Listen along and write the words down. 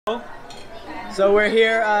So we're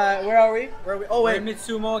here, where are we? Oh We're wait.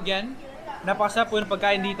 MeatSumo again. Napakasarap po ng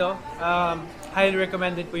pagkain dito. Highly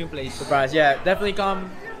recommended po yung place. Surprise, yeah, definitely come.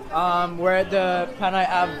 We're at the Panay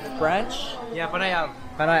Ave branch. Yeah, Panay Ave.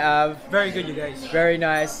 Panay Ave. Very good, you guys. Very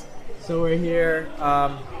nice. So we're here.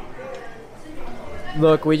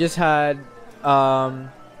 Look, we just had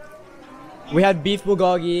beef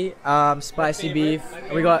bulgogi, spicy beef.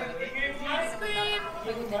 And we got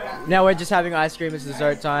now we're just having ice cream. It's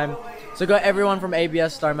dessert time. So we got everyone from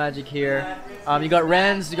ABS Star Magic here. You got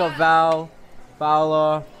Renz, you got Val,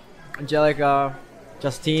 Paolo, Angelica,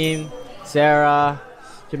 Justine, Sarah,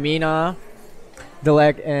 Jamina,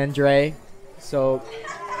 Dilek, and Dre. So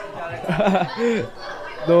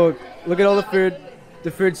look at all the food.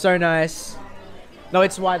 The food's so nice. No,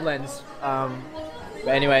 it's wide lens. But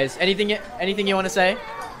anyways, anything you want to say?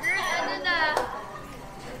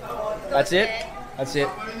 That's it. That's it.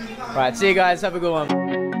 Right. See you guys. Have a good one.